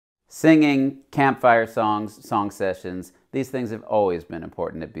Singing, campfire songs, song sessions, these things have always been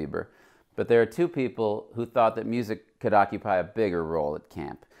important at Beber. But there are two people who thought that music could occupy a bigger role at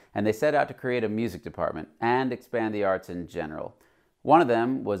camp, and they set out to create a music department and expand the arts in general. One of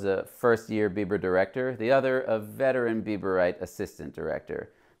them was a first-year Beber director, the other a veteran Beberite assistant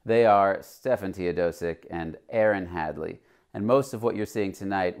director. They are Stefan Teodosic and Aaron Hadley, and most of what you're seeing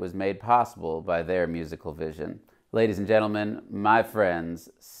tonight was made possible by their musical vision. Ladies and gentlemen, my friends,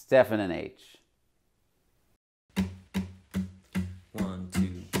 Stefan and H. One,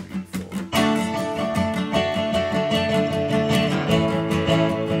 two, three, four.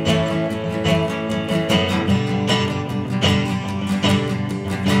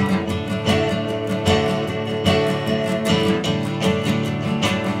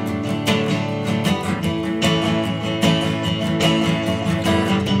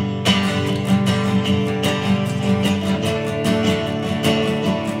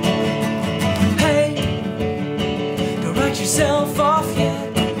 Yourself off yet.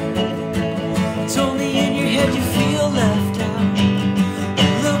 It's only in your head you feel left out.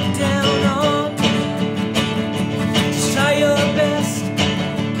 Look down on me. Just try your best.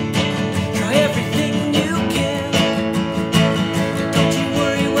 Try everything you can. Don't you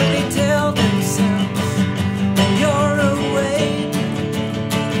worry what they tell themselves when you're away.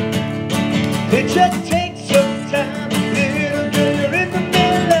 It just takes some time, little girl, you're in the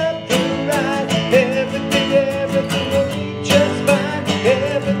middle of the ride. Everything will be just fine.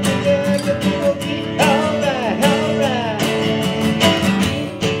 Everything will be alright, alright.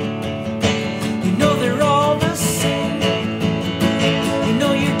 You know they're all the same. You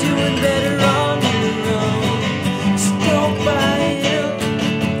know you're doing better on your own. So don't buy in.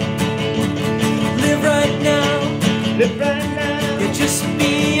 Live right now. Live right now. Yeah, just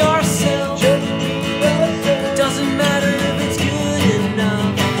be yourself. Just be yourself. Doesn't matter if it's good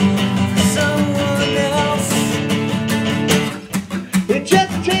enough for someone else. It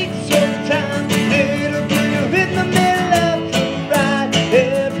just takes some time, little girl, you're in the middle of the ride.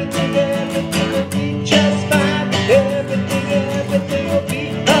 Everything will be just fine. Everything will be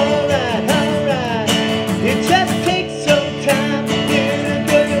alright, alright. It just takes some time, little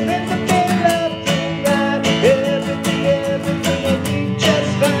girl, you're in the middle of the ride. Everything will be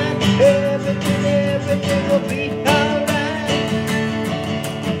just fine. Everything will be alright.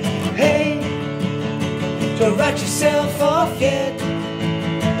 Hey, Don't write yourself off yet.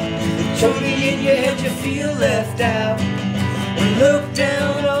 It's only in your head you feel left out. And look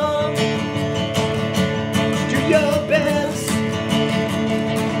down on. do your best.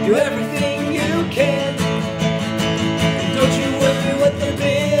 Do everything you can. And don't you worry what the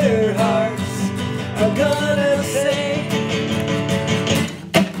bitter hearts are gonna say.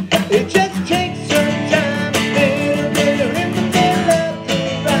 It just takes some time, little girl, you're in the middle of the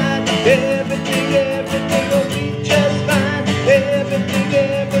ride. Everything will be just fine.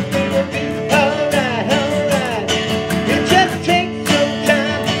 Everything will be alright, alright. It just takes some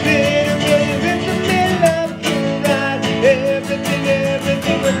time, little girl, you're in the middle of the ride.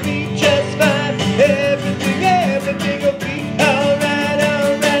 Everything will be just fine. Everything will be alright,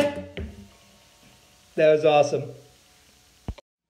 alright. That was awesome.